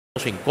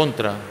en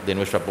contra de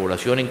nuestra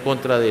población, en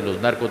contra de los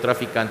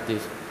narcotraficantes,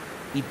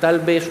 y tal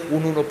vez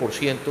un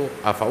 1%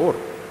 a favor.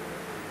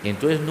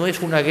 Entonces no es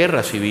una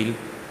guerra civil,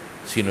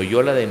 sino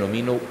yo la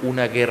denomino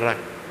una guerra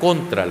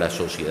contra la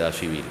sociedad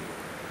civil.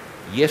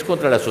 Y es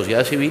contra la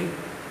sociedad civil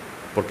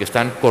porque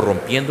están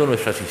corrompiendo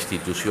nuestras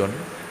instituciones,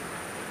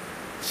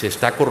 se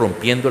está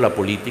corrompiendo la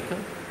política,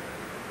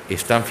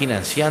 están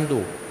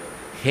financiando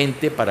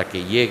gente para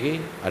que llegue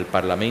al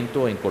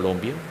Parlamento en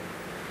Colombia,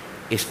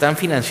 están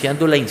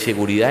financiando la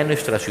inseguridad en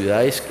nuestras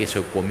ciudades que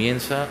se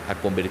comienza a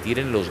convertir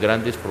en los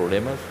grandes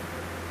problemas.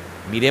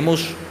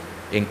 Miremos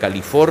en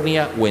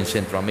California o en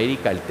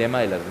Centroamérica el tema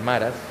de las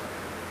maras,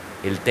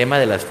 el tema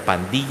de las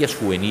pandillas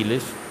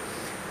juveniles,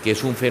 que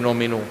es un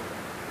fenómeno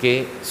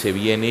que se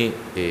viene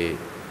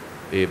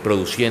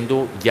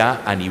produciendo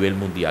ya a nivel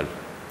mundial.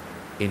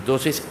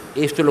 Entonces,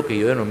 esto es lo que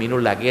yo denomino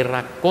la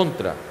guerra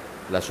contra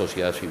la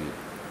sociedad civil.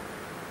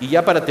 Y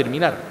ya para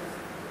terminar,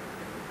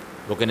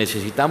 lo que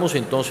necesitamos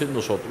entonces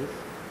nosotros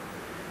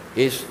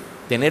es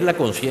tener la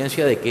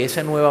conciencia de que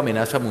esa nueva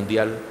amenaza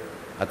mundial,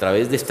 a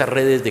través de estas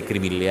redes de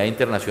criminalidad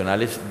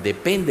internacionales,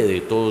 depende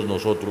de todos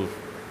nosotros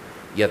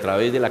y a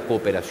través de la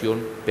cooperación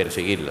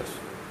perseguirlas.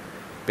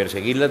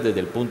 Perseguirlas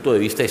desde el punto de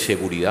vista de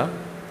seguridad,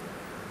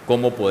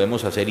 cómo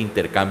podemos hacer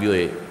intercambio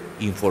de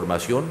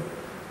información,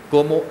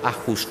 cómo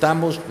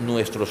ajustamos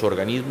nuestros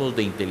organismos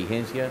de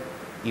inteligencia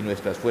y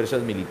nuestras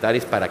fuerzas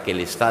militares para que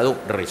el Estado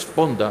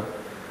responda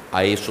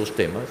a esos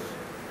temas.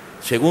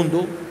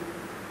 Segundo,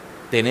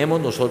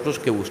 tenemos nosotros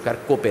que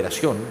buscar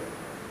cooperación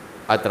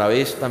a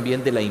través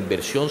también de la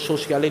inversión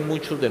social en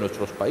muchos de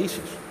nuestros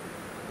países,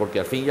 porque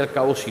al fin y al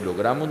cabo, si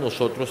logramos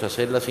nosotros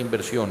hacer las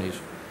inversiones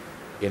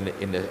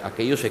en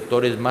aquellos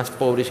sectores más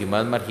pobres y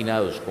más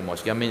marginados, como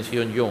hacía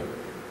mención yo,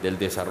 del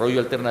desarrollo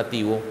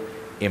alternativo,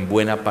 en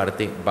buena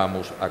parte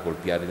vamos a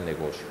golpear el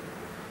negocio.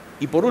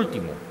 Y por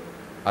último,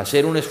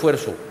 hacer un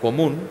esfuerzo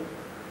común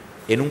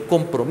en un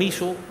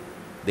compromiso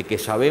de que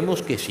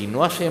sabemos que si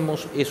no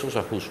hacemos esos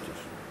ajustes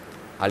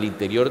al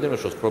interior de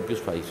nuestros propios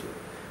países,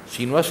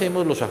 si no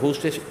hacemos los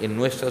ajustes en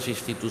nuestras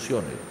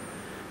instituciones,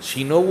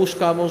 si no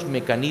buscamos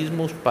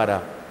mecanismos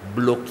para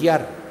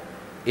bloquear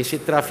ese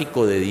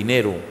tráfico de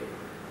dinero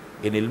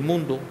en el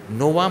mundo,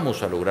 no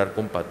vamos a lograr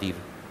combatir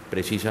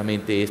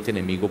precisamente este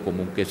enemigo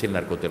común que es el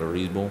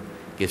narcoterrorismo,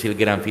 que es el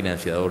gran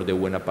financiador de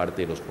buena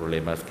parte de los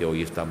problemas que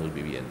hoy estamos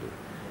viviendo.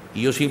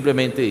 Y yo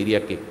simplemente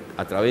diría que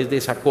a través de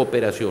esa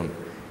cooperación,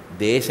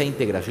 de esa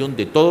integración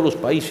de todos los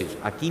países,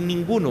 aquí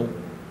ninguno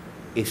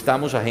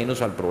estamos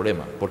ajenos al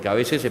problema, porque a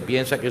veces se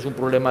piensa que es un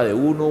problema de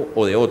uno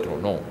o de otro.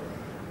 No,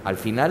 al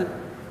final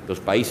los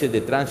países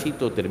de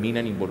tránsito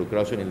terminan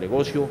involucrados en el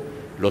negocio,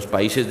 los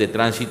países de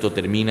tránsito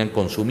terminan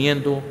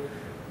consumiendo,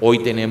 hoy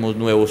tenemos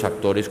nuevos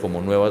actores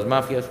como nuevas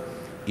mafias,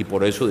 y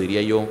por eso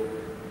diría yo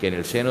que en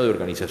el seno de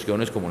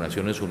organizaciones como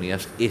Naciones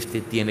Unidas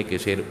este tiene que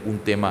ser un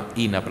tema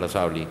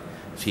inaplazable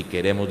si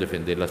queremos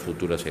defender las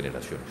futuras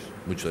generaciones.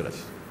 Muchas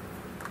gracias.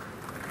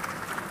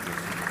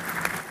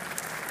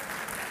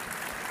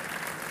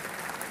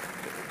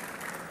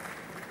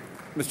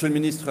 Monsieur le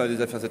ministre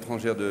des Affaires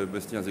étrangères de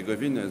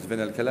Bosnie-Herzégovine, Sven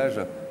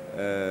Alkalaj,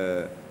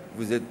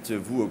 vous êtes,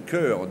 vous, au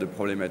cœur de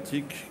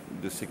problématiques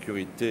de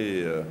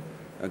sécurité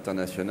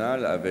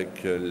internationale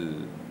avec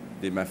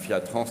des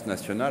mafias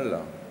transnationales,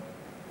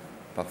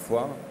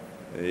 parfois,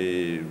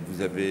 et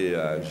vous avez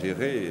à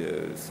gérer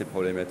ces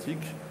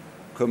problématiques.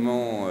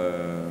 Comment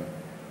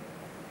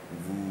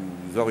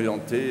vous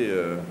orientez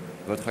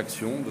votre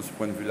action de ce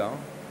point de vue-là ?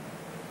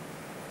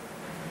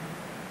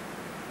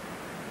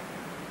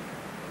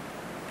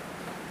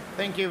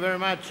 Thank you very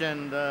much,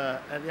 and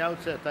at the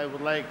outset I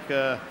would like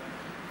to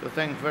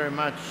thank very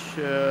much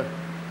to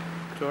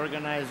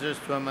organizers,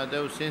 to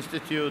Amadeus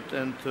Institute,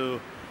 and to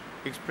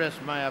express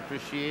my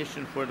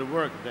appreciation for the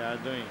work they are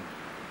doing.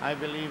 I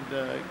believe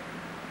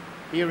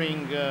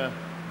hearing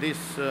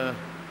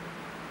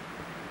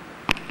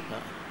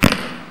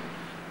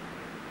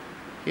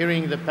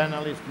hearing the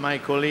panelists, my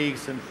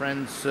colleagues and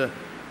friends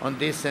on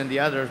this and the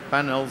other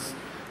panels,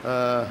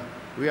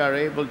 we are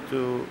able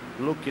to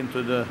look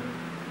into the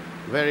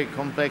very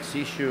complex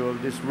issue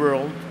of this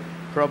world,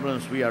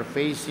 problems we are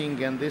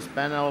facing, and this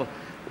panel,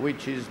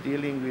 which is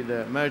dealing with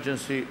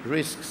emergency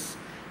risks,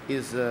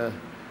 is an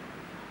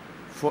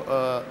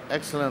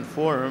excellent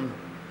forum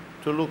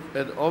to look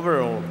at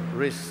overall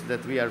risks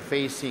that we are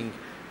facing,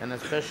 and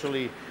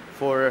especially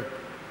from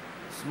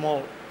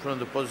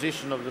the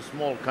position of the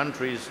small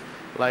countries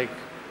like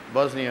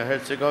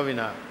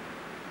Bosnia-Herzegovina.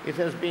 It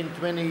has been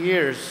 20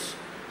 years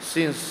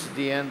since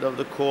the end of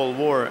the Cold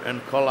War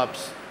and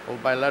collapse of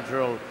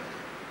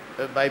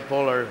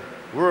bipolar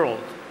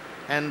world,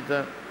 and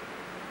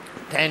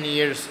 10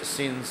 years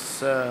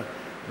since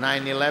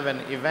 9/11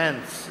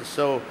 events.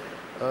 So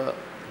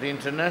the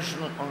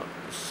international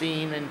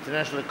scene,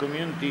 international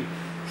community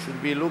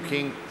should be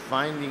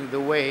finding the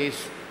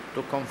ways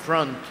to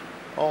confront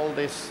all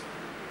these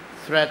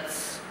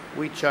threats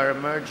which are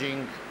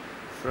emerging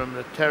from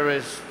the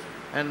terrorists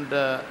and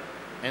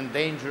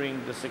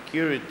endangering the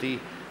security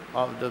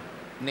of the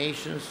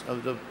nations,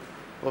 of the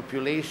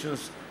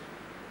populations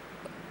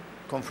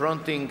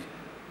confronting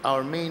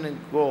our main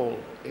goal,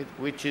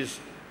 which is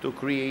to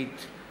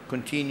create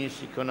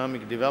continuous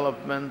economic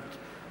development,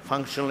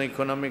 functional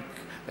economic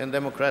and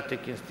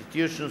democratic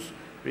institutions,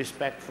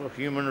 respect for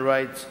human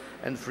rights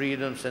and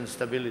freedoms, and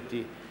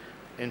stability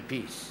and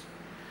peace.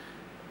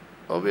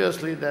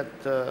 Obviously, that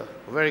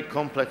very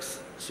complex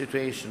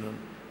situation,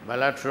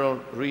 bilateral,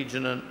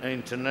 regional, and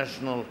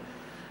international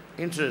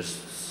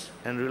interests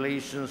and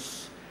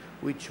relations,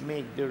 which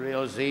make the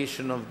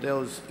realization of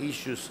those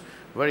issues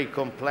very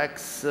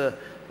complex,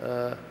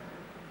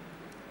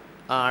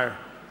 are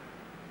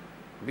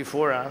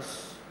before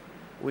us.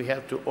 We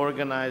have to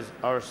organize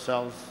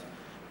ourselves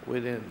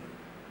within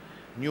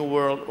new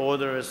world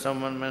order, as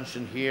someone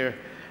mentioned here,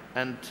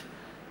 and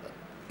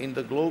in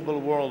the global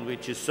world,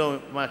 which is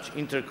so much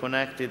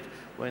interconnected,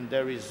 when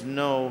there is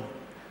no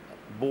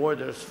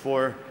borders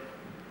for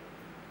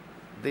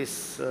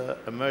these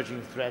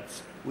emerging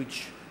threats,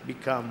 which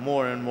become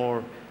more and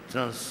more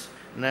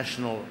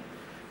transnational.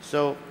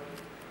 So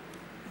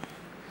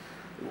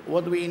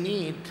what we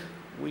need,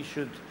 we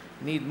should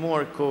need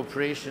more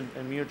cooperation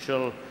and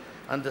mutual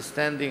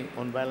understanding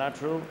on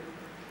bilateral,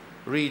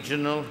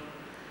 regional,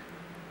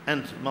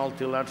 and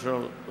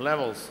multilateral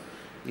levels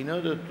in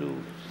order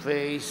to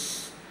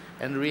face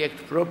and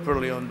react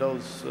properly on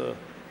those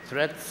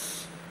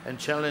threats and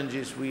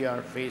challenges we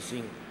are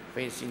facing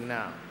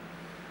now.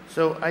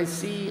 So I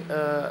see,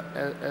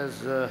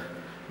 as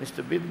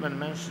Mr. Bittman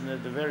mentioned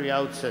at the very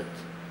outset,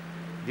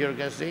 the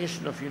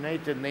Organization of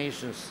United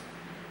Nations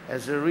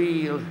as a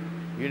real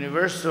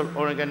universal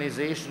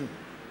organization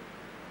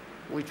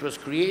which was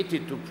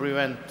created to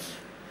prevent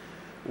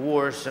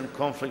wars and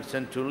conflicts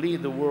and to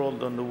lead the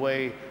world on the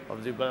way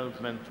of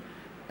development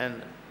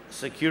and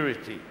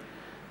security.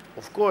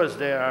 Of course,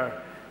 there are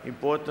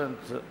important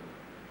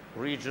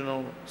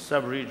regional,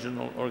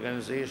 sub-regional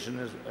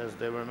organizations, as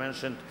they were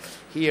mentioned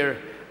here,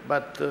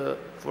 but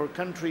for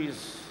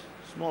countries,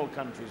 small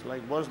countries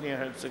like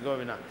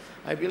Bosnia-Herzegovina,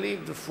 I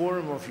believe the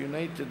Forum of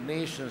United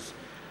Nations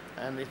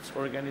and its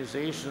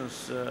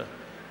organizations,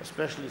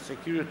 especially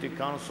Security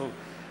Council,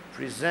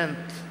 present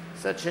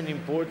such an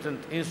important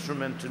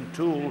instrument and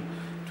tool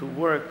to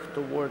work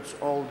towards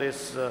all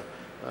these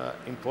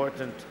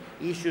important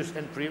issues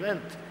and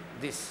prevent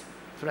these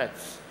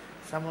threats.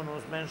 Someone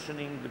was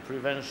mentioning the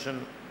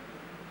prevention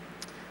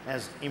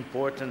as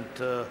important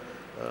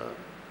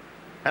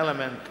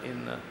element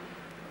in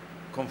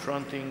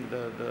confronting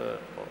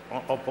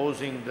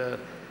opposing the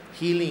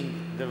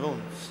healing the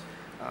wounds.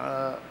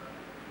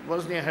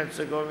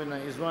 Bosnia-Herzegovina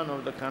is one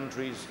of the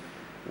countries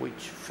which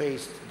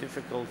faced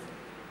difficult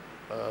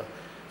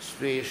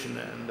situation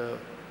and a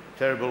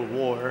terrible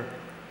war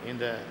in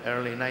the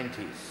early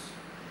 90s.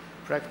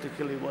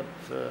 Practically what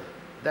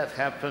that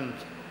happened,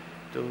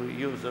 to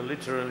use the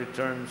literary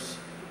terms,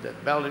 that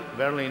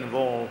Berlin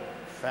Wall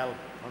fell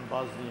on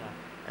Bosnia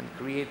and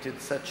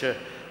created such a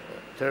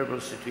terrible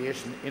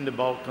situation in the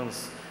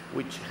Balkans,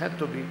 which had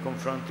to be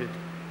confronted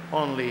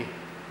only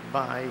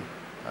by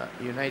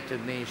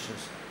United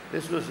Nations.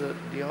 This was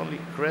the only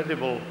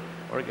credible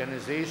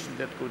organization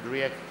that could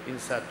react in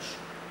such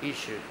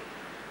issue.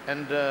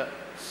 And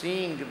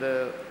seeing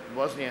the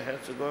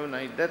Bosnia-Herzegovina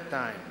at that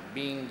time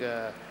being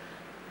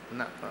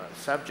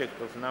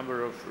subject of a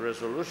number of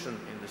resolutions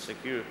in the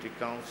Security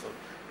Council,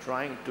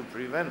 trying to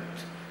prevent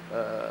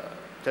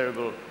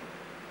terrible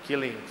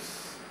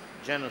killings,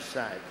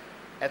 genocide,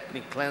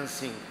 ethnic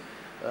cleansing,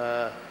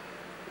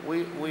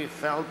 we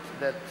felt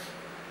that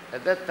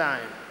at that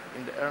time,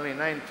 in the early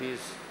 90s,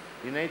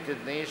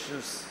 United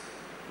Nations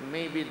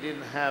maybe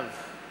didn't have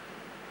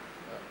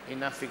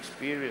enough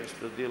experience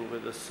to deal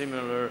with a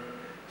similar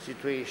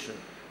situation.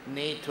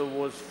 NATO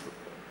was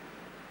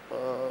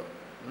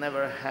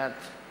never had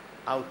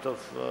out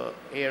of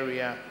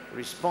area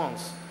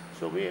response.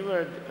 So we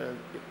were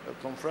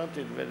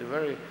confronted with a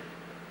very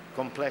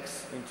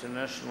complex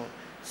international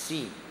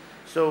scene.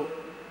 So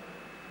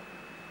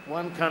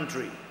one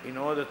country, in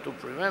order to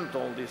prevent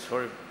all these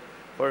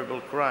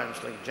horrible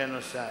crimes like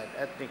genocide,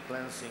 ethnic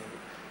cleansing,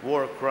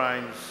 war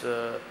crimes,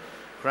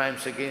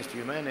 crimes against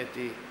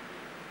humanity,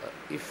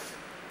 if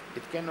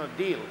it cannot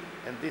deal,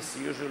 and this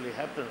usually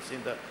happens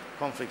in the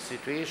conflict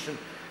situation,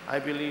 I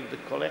believe the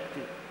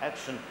collective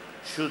action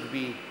should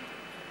be,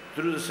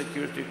 through the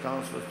Security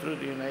Council, through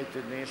the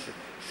United Nations,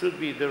 should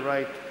be the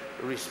right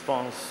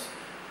response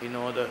in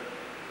order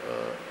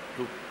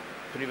to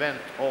prevent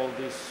all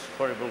these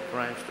horrible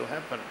crimes to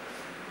happen.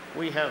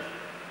 We have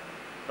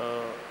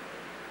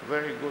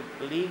very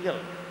good legal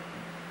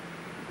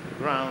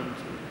ground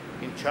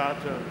in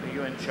Charter,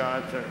 the UN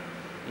Charter,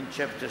 in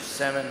Chapter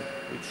 7,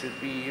 which should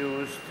be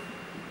used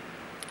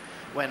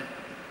when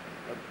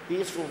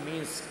peaceful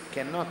means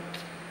cannot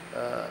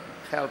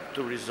help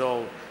to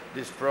resolve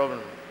this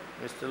problem.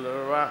 Mr.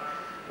 Leroy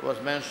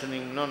was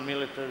mentioning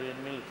non-military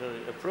and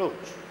military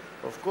approach.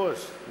 Of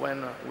course,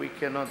 when we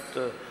cannot,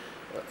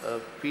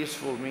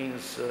 peaceful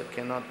means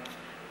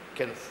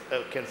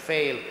can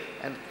fail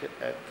and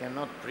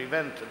cannot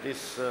prevent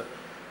these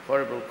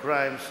horrible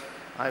crimes,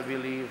 I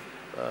believe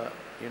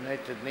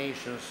United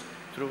Nations,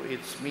 through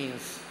its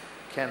means,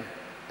 can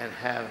and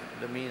have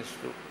the means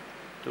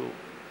to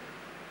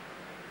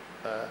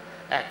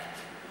act.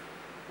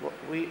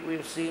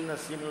 We've seen a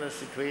similar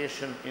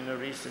situation in the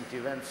recent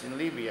events in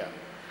Libya.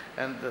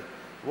 And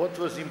what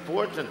was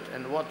important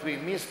and what we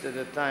missed at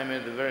the time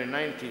in the very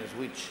 90s,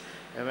 which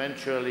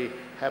eventually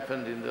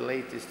happened in the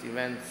latest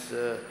events,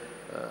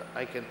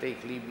 I can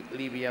take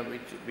Libya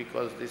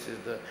because this is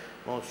the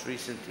most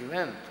recent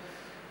event.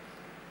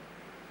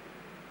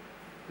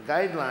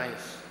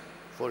 Guidelines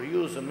for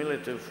use of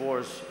military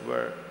force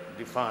were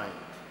defined.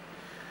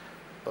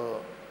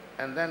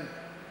 And then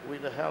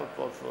with the help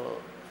of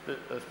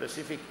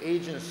specific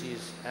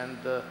agencies and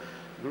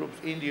groups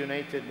in the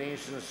United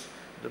Nations,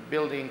 the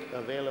building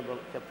available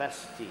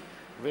capacity,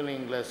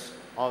 willingness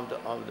of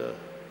the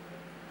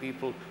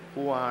people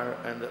who are,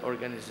 and the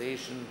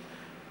organization,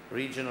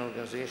 regional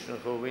organizations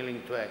who are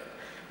willing to act.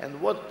 And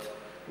what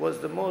was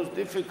the most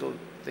difficult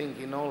thing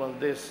in all of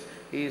this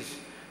is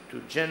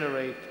to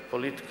generate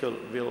political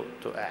will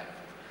to act.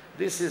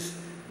 This is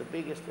the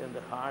biggest and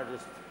the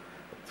hardest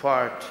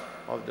part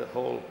of the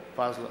whole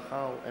puzzle,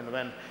 how and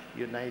when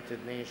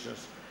United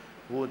Nations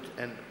would,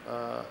 and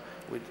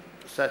with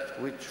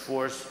which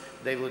force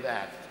they would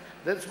act.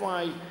 That's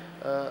why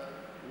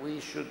we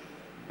should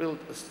build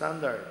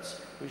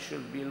standards. We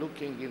should be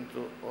looking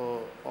into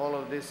all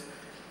of this,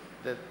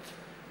 that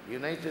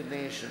United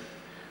Nations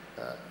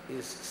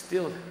is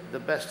still the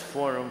best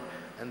forum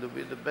and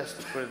with the best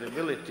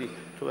credibility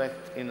to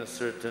act in a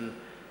certain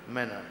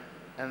manner.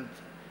 And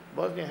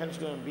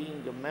Bosnia-Herzegovina,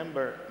 being a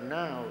member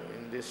now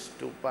in these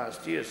 2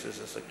 past years as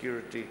a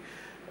Security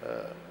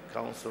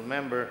Council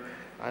member,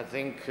 I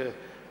think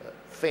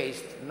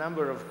faced a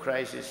number of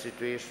crisis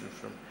situations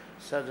from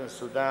Southern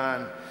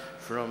Sudan,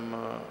 from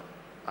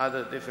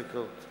other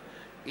difficult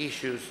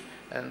issues,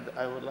 and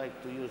I would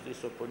like to use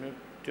this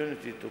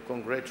opportunity to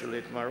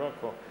congratulate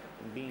Morocco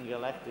on being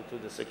elected to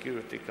the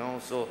Security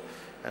Council,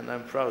 and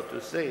I'm proud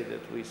to say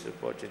that we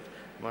supported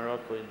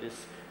Morocco in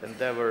this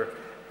endeavor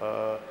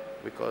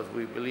because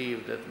we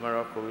believe that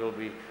Morocco will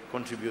be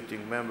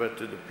contributing member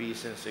to the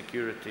peace and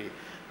security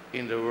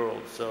in the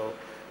world. So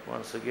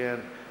once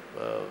again,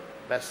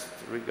 best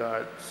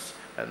regards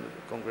and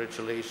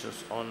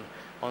congratulations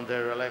on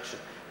their election.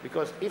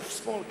 Because if a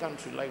small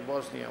country like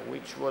Bosnia,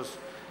 which was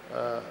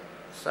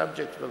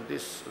subject of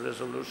these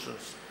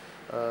resolutions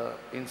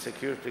in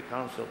Security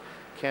Council,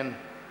 can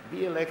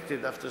be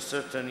elected after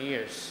certain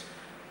years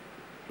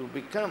to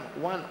become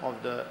one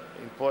of the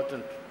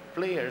important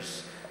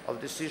players of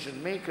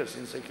decision makers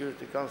in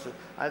Security Council,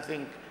 I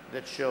think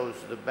that shows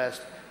the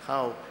best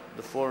how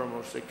the Forum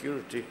of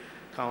Security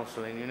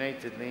Council and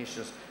United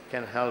Nations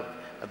can help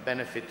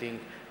benefiting,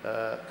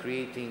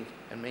 creating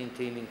and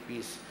maintaining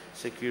peace,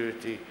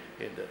 security.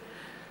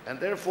 And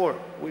therefore,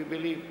 we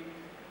believe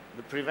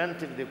the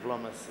preventive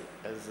diplomacy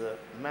as a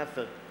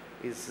method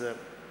is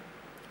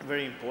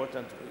very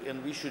important,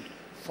 and we should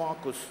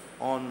focus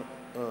on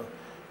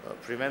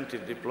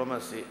preventive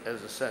diplomacy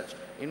as such.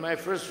 In my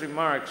first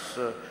remarks,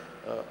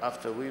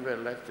 after we were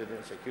elected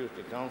in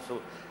Security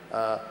Council,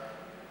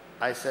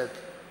 I said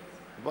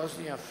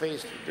Bosnia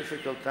faced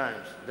difficult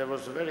times. There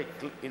was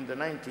in the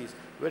 90s,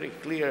 very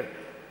clear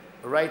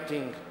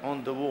writing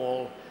on the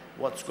wall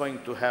what's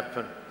going to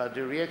happen,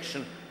 the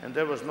reaction, and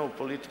there was no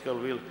political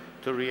will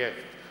to react.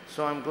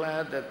 So I'm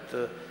glad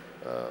that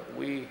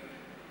we,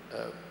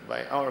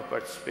 by our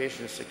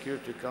participation in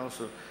Security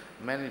Council,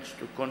 managed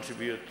to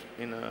contribute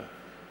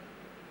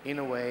in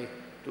a way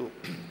to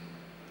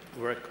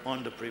work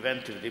on the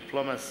preventive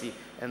diplomacy.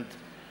 And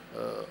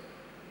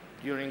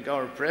during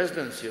our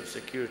presidency of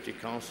Security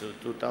Council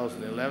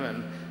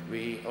 2011,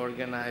 we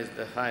organized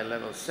a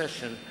high-level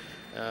session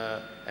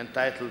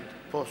entitled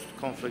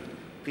Post-Conflict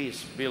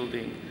Peace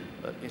Building,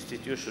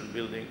 Institution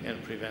Building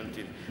and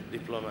Preventive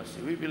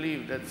Diplomacy. We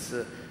believe that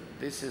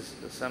this is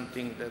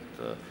something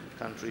that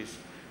countries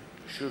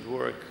should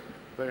work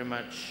very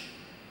much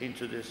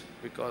into this,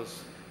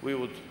 because we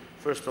would,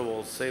 first of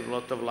all, save a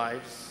lot of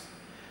lives,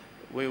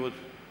 we would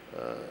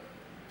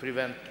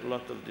prevent a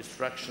lot of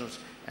destructions,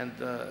 and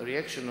the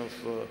reaction of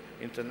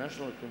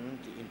international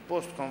community in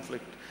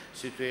post-conflict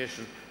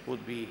situation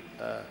would be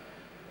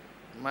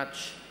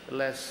much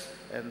less,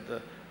 and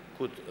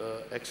could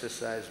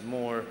exercise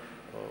more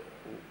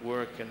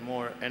work and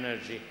more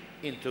energy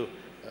into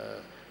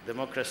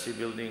democracy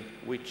building,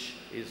 which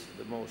is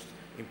the most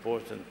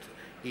important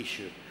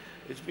issue.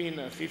 It's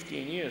been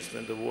 15 years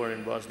when the war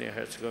in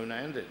Bosnia-Herzegovina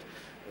ended.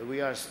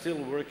 We are still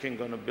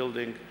working on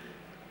building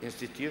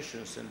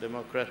institutions and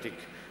democratic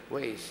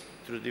ways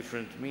through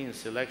different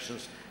means,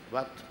 elections,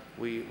 but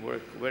we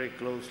work very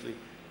closely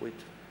with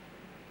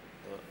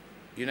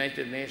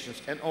United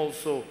Nations and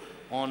also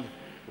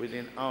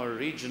within our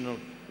regional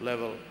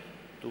level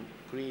to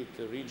create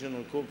a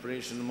regional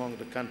cooperation among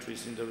the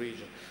countries in the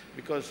region.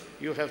 Because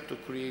you have to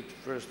create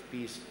first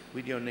peace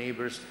with your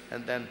neighbors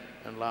and then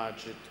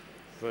enlarge it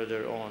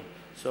further on.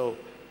 So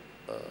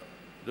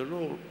the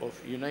role of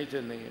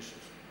United Nations,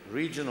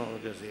 regional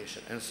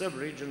organizations and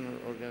sub-regional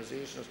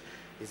organizations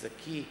is a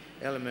key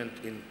element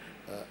in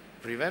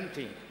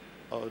preventing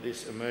all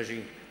these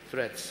emerging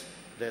threats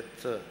that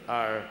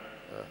are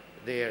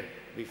there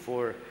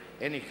before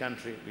any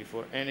country,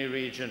 before any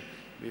region,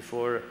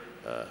 before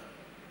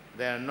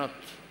they are not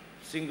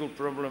single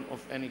problem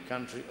of any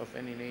country, of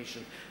any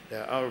nation. They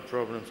are our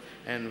problems,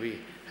 and we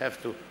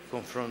have to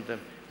confront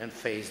them and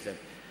face them.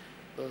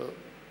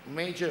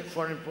 Major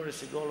foreign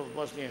policy goal of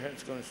Bosnia and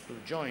Herzegovina is to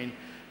join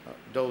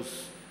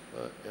those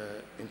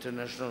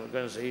international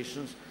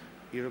organizations,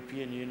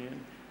 European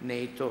Union,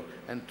 NATO,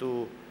 and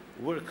to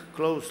work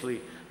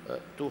closely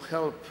to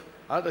help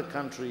other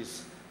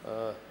countries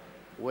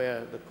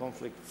where the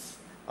conflicts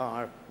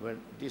are,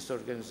 when these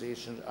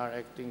organizations are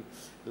acting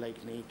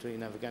like NATO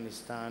in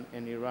Afghanistan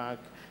and Iraq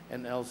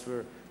and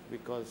elsewhere,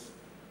 because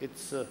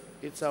it's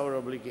our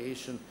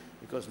obligation,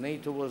 because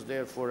NATO was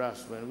there for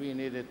us when we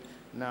needed.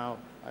 Now,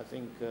 I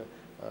think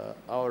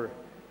our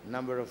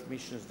number of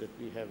missions that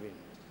we have in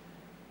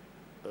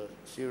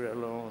Syria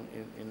alone,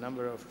 in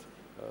number of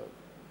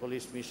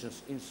police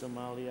missions in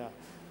Somalia,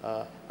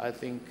 I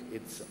think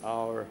it's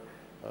our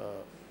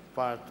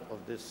part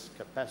of this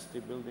capacity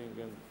building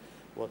and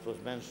what was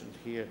mentioned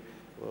here,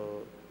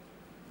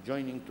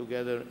 joining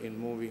together in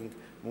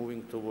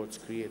moving towards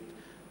create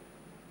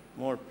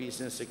more peace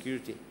and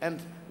security,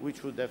 and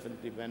which would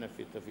definitely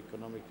benefit of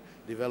economic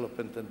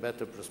development and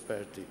better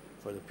prosperity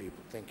for the people.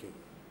 Thank you.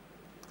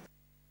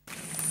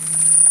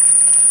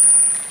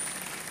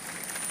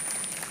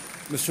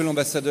 Monsieur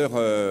l'ambassadeur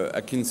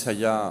à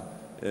Kinshasa,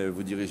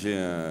 vous dirigez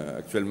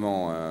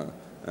actuellement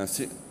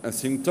un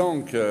think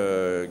tank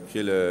qui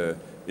est le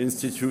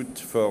Institute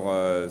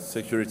for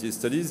Security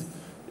Studies,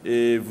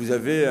 et vous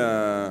avez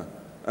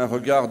un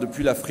regard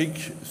depuis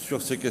l'Afrique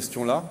sur ces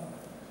questions-là.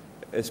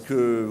 Est-ce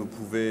que vous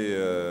pouvez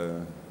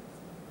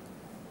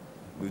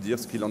nous dire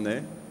ce qu'il en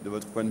est de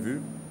votre point de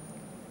vue?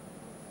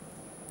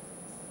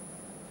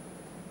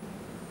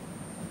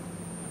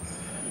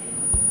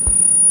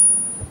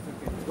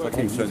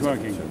 It's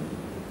working.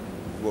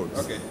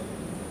 Okay.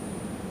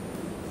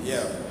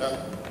 Yeah.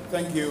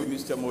 Thank you,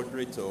 Mr.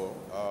 Moderator.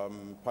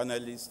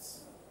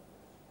 Panelists,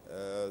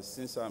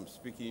 since I'm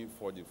speaking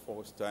for the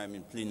first time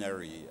in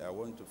plenary, I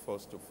want to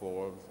first of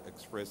all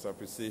express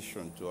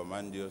appreciation to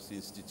Amandios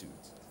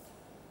Institute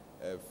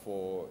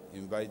for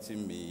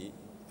inviting me.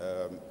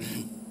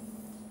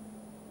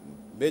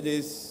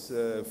 MEDays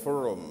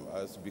Forum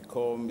has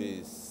become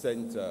a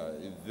center,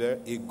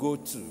 a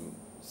go-to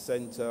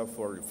center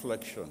for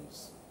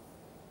reflections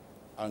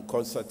and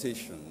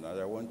consultation, and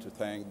I want to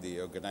thank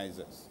the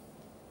organizers.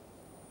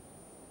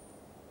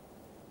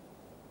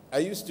 I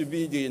used to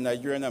be the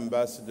Nigerian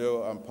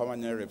ambassador and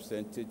permanent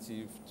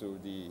representative to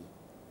the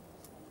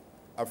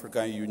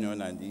African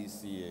Union and the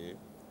ECA,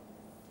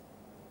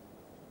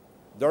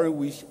 during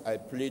which I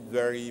played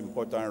very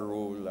important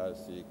role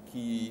as a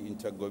key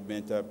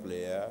intergovernmental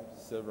player.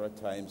 Several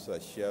times I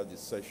chaired the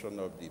session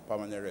of the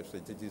Permanent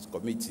Representatives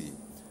Committee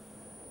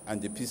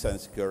and the Peace and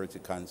Security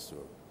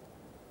Council.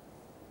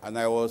 And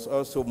I was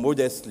also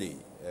modestly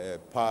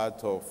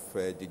part of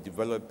the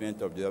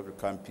development of the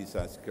African peace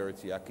and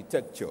security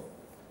architecture,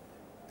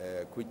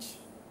 which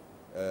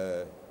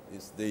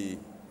is the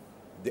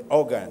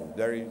organ,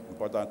 very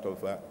important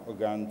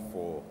organ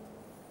for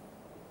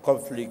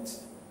conflict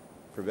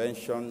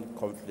prevention,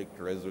 conflict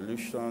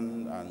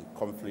resolution, and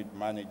conflict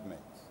management.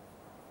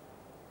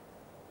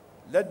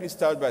 Let me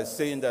start by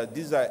saying that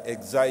these are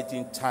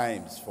exciting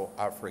times for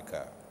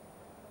Africa.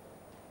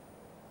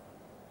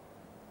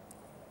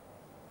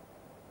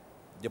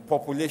 The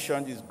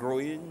population is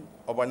growing,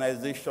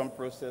 urbanization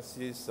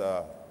processes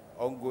are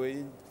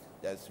ongoing,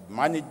 there's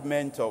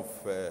management of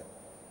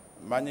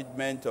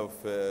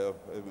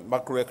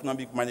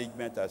macroeconomic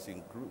management has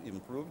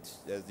improved,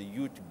 there's the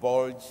youth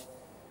bulge,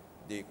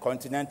 the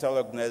continental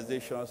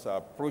organizations are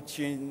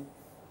approaching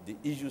the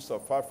issues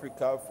of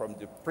Africa from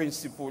the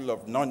principle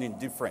of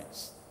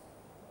non-indifference.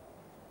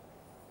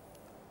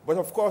 But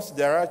of course,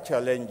 there are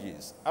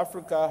challenges.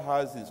 Africa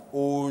has its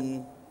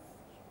own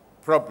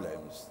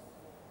problems.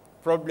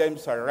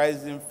 Problems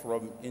arising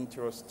from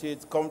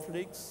interstate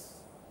conflicts,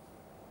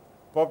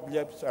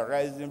 problems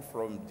arising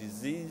from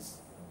disease,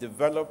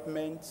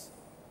 development,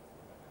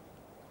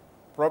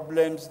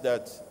 problems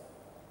that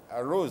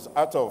arose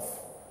out of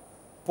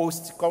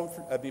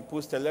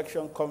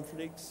post-election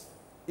conflicts,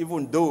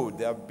 even though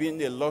there have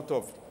been a lot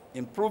of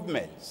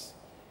improvements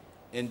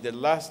in the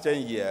last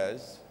 10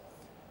 years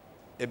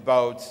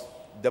about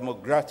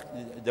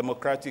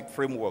democratic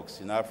frameworks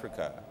in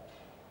Africa.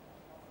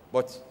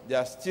 But there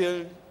are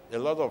still a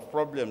lot of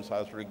problems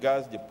as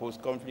regards the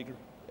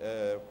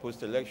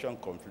post-election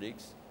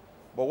conflicts.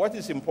 But what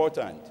is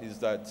important is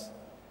that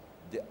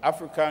the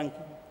Africans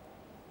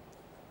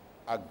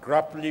are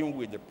grappling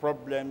with the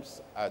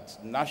problems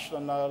at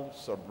national,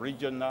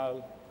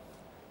 sub-regional,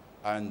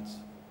 and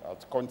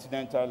at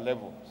continental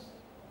levels.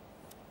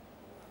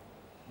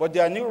 But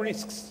there are new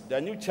risks, there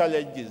are new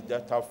challenges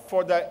that have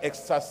further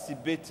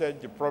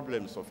exacerbated the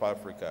problems of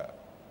Africa.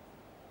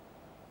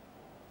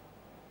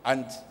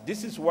 And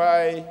this is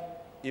why,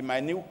 in my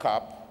new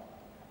cap,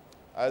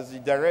 as the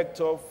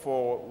director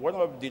for one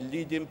of the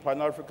leading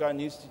Pan-African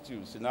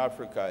institutes in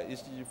Africa,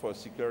 Institute for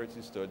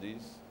Security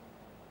Studies,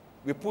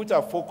 we put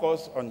our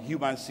focus on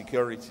human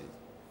security.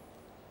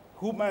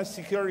 Human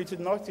security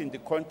not in the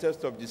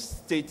context of the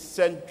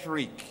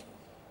state-centric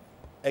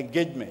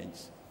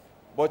engagements,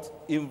 but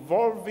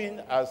involving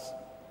as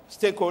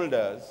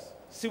stakeholders,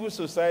 civil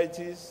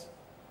societies,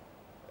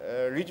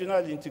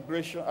 regional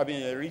integration,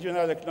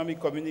 regional economic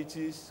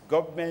communities,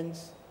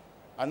 governments,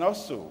 and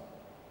also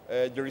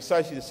the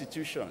research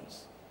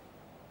institutions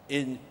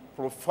in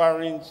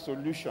profiling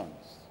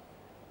solutions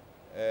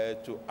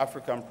to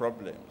African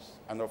problems,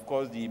 and of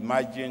course the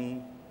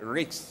emerging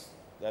risks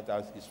that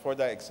is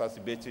further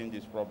exacerbating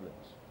these problems.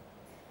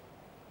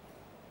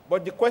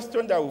 But the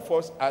question that we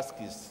first ask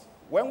is,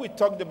 when we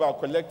talked about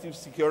collective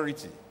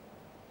security,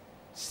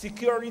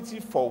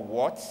 security for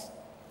what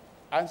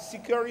and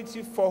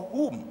security for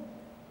whom?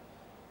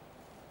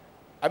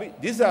 I mean,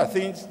 these are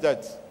things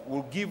that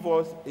will give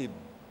us a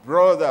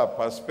broader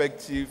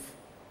perspective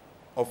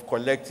of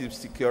collective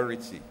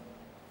security.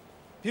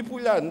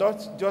 People are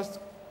not just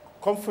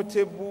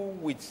comfortable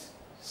with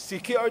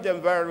secured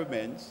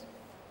environments,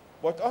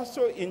 but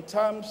also in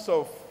terms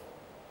of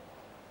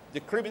the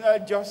criminal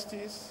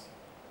justice,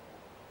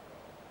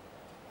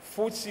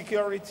 food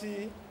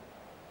security,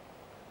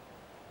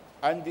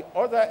 and the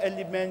other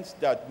elements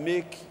that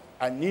make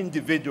an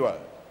individual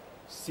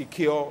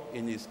secure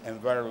in his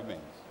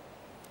environment.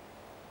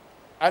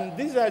 And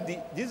these are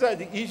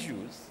the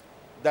issues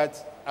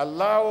that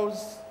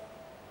allows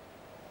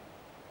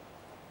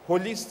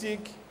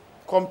holistic,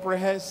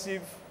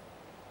 comprehensive,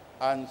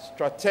 and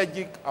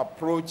strategic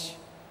approach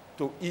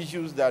to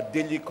issues that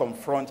daily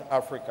confront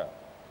Africa.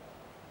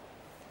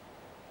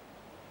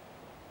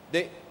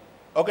 The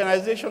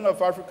Organization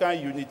of African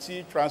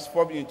Unity,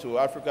 transformed into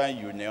African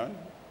Union,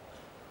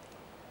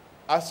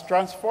 has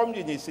transformed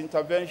in its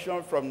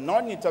intervention from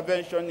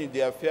non-intervention in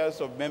the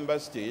affairs of member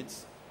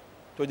states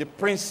to the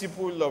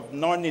principle of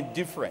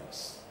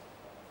non-indifference.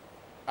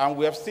 And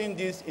we have seen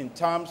this in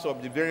terms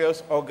of the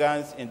various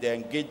organs in the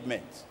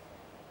engagement.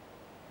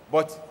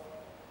 But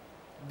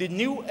the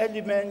new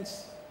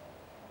elements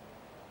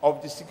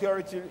of the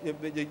security,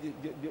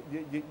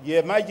 the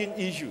emerging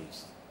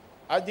issues,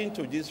 adding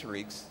to these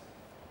risks,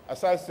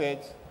 as I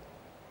said,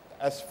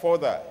 has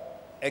further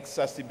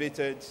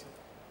exacerbated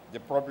the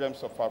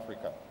problems of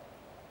Africa.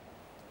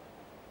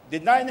 The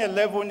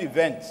 9/11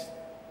 event,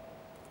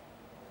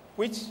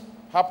 which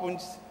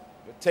happened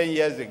 10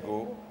 years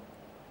ago,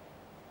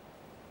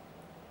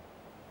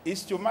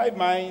 is to my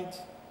mind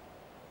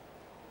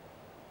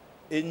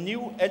a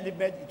new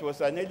element. It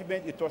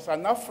was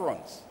an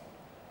affront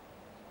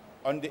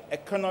on the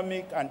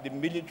economic and the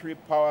military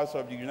powers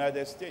of the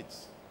United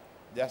States.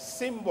 They are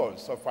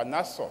symbols of an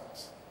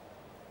assault.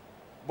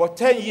 But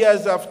 10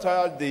 years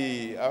after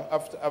the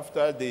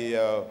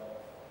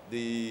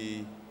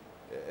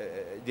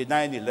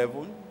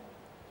 9/11,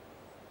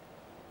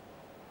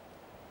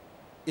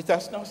 it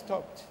has not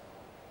stopped.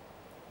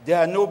 There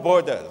are no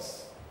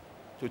borders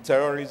to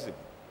terrorism.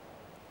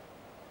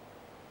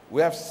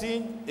 We have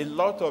seen a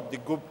lot of the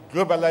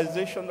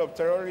globalization of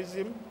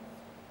terrorism,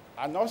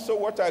 and also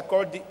what I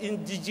call the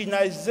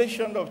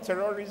indigenization of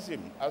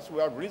terrorism, as we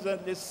have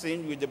recently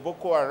seen with the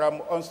Boko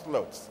Haram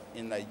onslaughts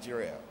in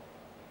Nigeria.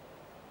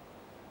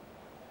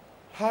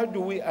 How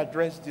do we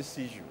address these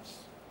issues?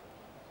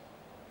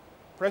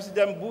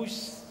 President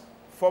Bush's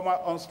former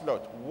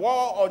onslaught,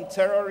 war on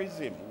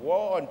terrorism,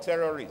 war on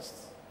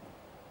terrorists,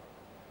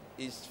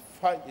 is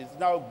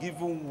now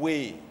giving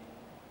way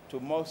to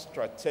more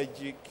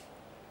strategic,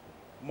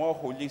 more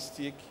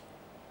holistic,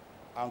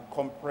 and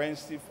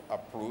comprehensive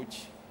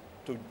approach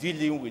to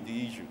dealing with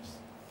the issues.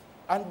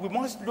 And we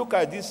must look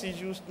at these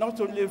issues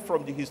not only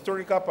from the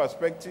historical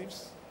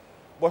perspectives,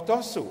 but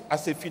also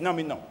as a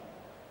phenomenon,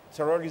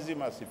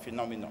 terrorism as a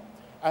phenomenon.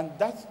 And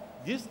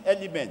these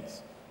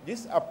elements,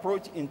 this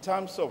approach in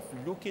terms of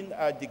looking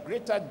at the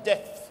greater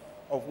depth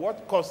of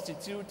what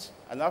constitutes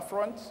an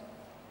affront,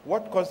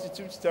 what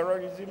constitutes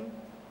terrorism,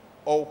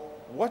 or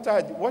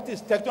what is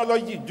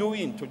technology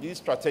doing to these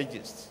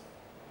strategists.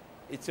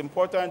 It's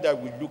important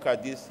that we look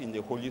at this in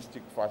a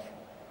holistic fashion.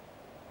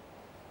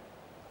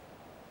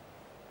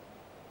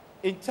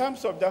 In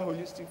terms of that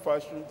holistic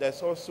fashion,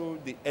 there's also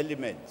the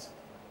element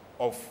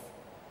of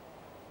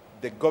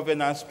the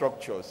governance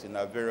structures in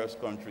our various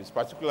countries,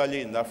 particularly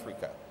in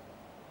Africa.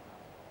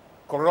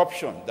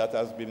 Corruption that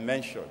has been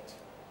mentioned,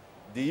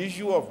 the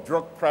issue of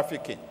drug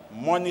trafficking,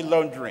 money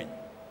laundering,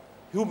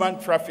 human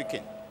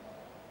trafficking.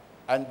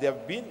 And there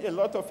have been a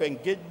lot of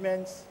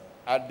engagements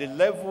at the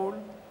level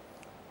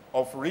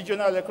of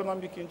regional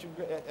economic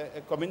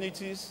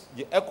communities.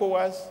 The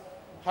ECOWAS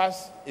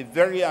has a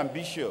very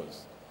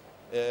ambitious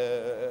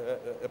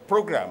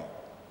program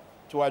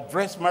to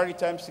address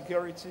maritime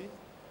security,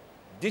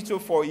 ditto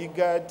for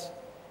IGAD,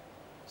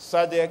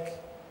 SADC,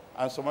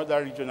 and some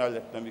other regional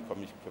economic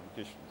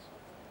communications.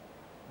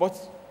 But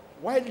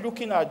while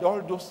looking at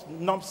all those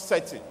norm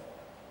setting,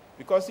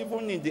 because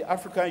even in the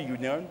African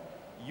Union,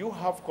 you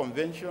have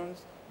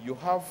conventions, you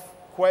have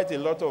quite a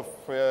lot of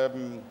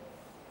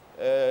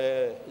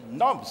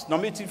norms,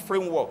 normative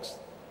frameworks,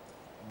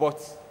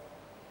 but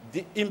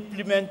the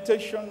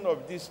implementation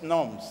of these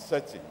norms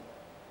setting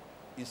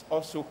is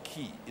also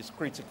key, is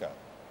critical.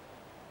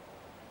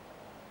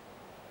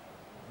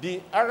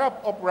 The Arab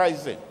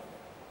uprising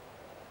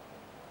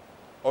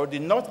or the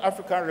North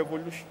African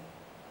Revolution,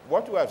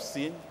 what we have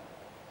seen,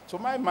 to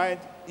my mind,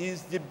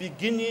 is the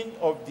beginning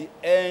of the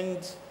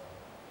end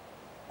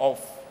of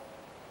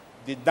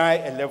the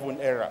 9/11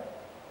 era.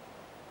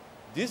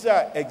 These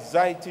are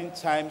exciting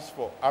times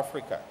for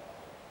Africa.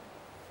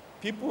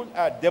 People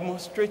are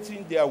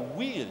demonstrating their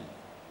will.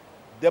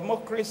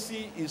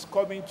 Democracy is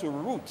coming to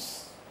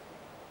roots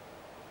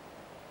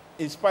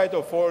in spite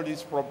of all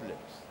these problems.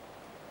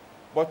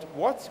 But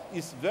what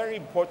is very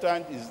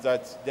important is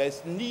that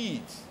there's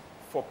need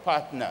for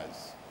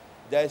partners.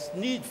 There's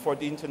need for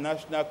the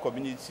international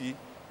community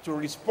to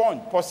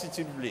respond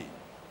positively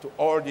to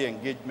all the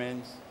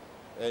engagements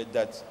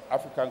that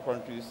African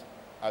countries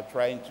are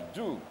trying to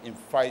do in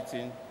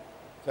fighting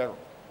terror.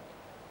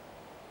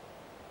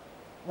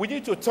 We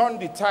need to turn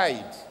the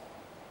tide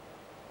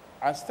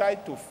and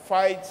start to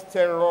fight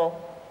terror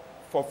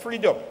for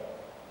freedom,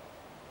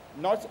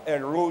 not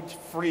erode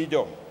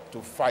freedom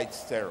to fight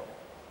terror.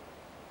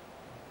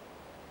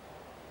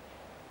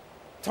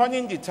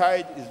 Turning the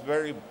tide is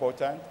very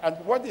important. And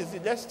what is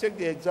it? Let's take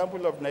the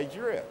example of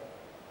Nigeria.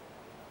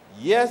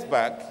 Years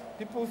back,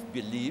 people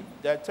believed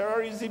that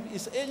terrorism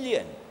is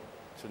alien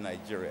to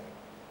Nigeria.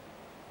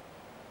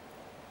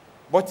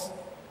 But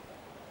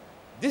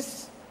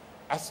this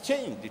has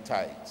changed the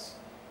tides.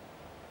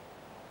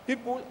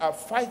 People are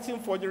fighting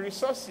for the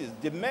resources.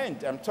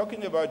 Demand, I'm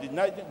talking about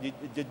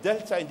the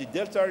Delta, in the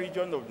Delta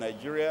region of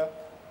Nigeria,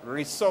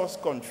 resource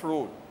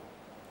control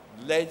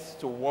led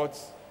to what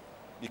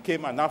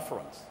became an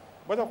affront.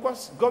 But of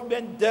course,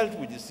 government dealt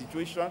with the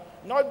situation,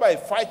 not by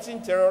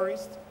fighting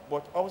terrorists,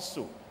 but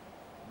also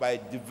by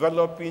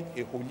developing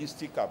a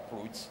holistic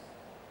approach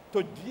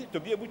to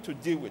be able to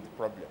deal with the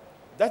problem.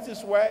 That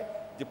is why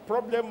the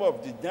problem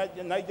of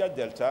the Niger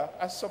Delta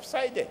has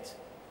subsided.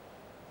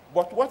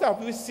 But what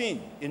have we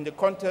seen in the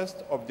context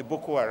of the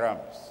Boko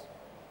Harams?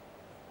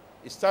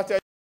 It started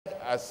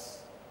as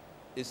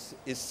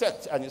a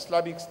sect, an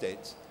Islamic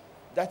state,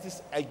 that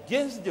is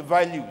against the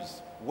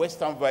values,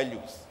 Western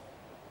values.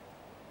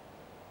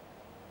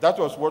 That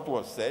was what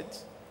was said.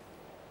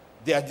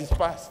 They are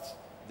dispersed.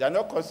 They are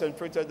not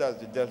concentrated as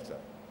the Delta.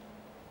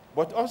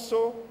 But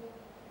also,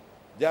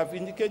 they have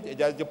indicated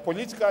there's the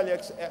political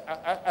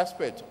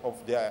aspect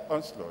of their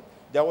onslaught.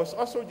 There was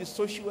also the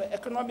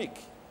socio-economic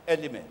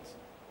element.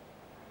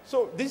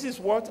 So this is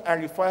what I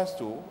refer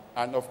to,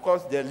 and of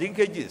course the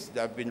linkages,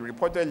 there have been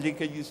reported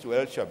linkages to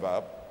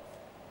Al-Shabaab,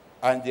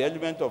 and the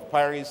element of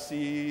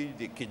piracy,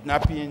 the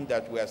kidnapping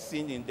that we are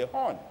seeing in the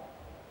Horn.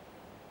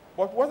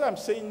 But what I'm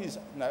saying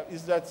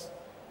is that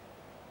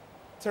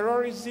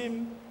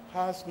terrorism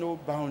has no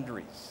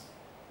boundaries.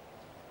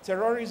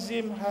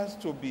 Terrorism has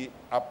to be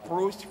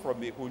approached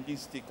from a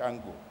holistic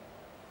angle.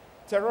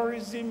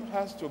 Terrorism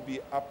has to be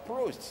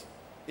approached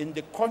in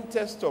the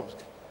context of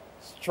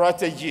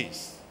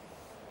strategies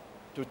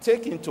to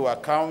take into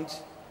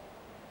account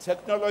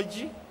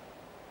technology,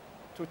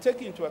 to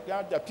take into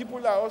account that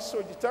people are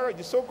also,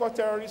 the so-called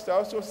terrorists are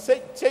also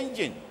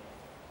changing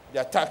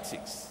their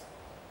tactics.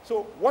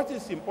 So what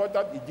is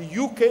important,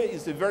 the UK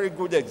is a very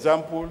good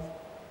example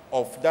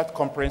of that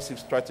comprehensive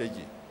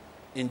strategy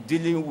in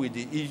dealing with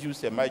the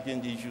issues,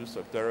 emerging issues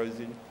of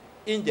terrorism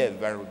in the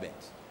environment.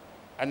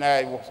 And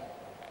I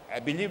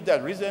believe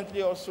that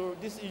recently also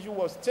this issue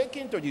was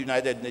taken to the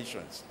United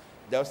Nations.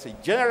 There was a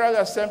General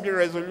Assembly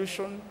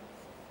resolution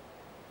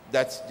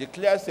that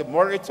declares a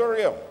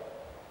moratorium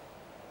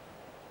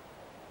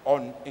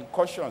on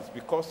incursions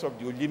because of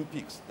the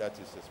Olympics that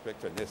is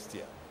expected next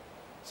year.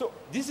 So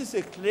this is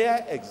a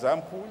clear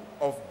example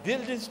of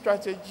building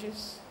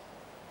strategies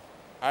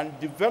and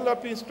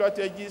developing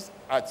strategies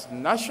at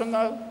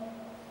national,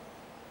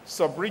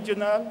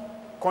 sub-regional,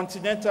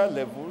 continental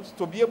levels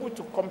to be able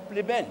to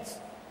complement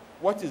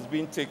what is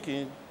being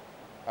taken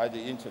at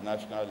the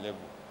international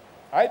level.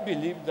 I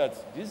believe that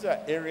these are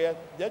areas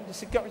that the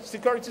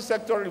security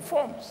sector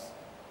reforms.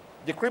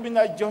 The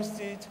criminal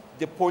justice,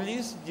 the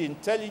police, the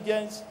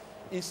intelligence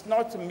is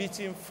not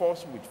meeting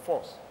force with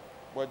force,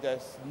 but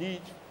there's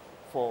need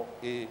for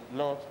a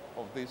lot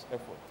of this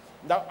effort.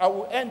 Now, I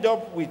will end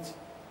up with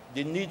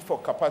the need for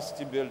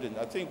capacity building.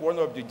 I think one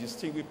of the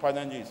distinguished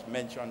panelists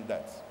mentioned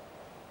that.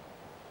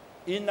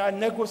 In our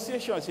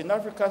negotiations, in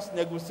Africa's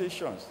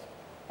negotiations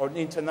on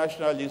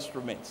international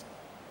instruments,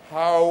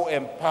 how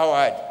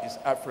empowered is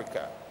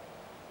Africa?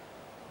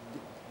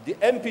 The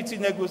NPT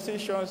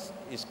negotiations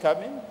is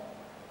coming.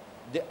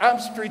 The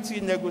arms treaty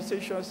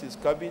negotiations is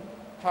coming.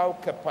 How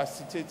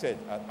capacitated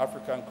are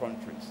African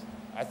countries?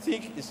 I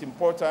think it's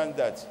important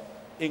that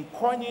in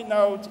coining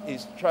out a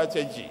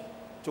strategy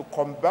to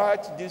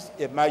combat these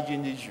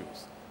emerging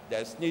issues,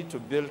 there's need to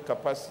build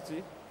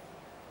capacity.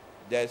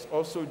 There's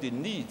also the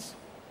need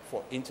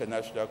for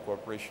international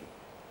cooperation.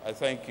 I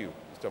thank you,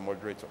 Mr.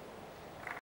 Moderator.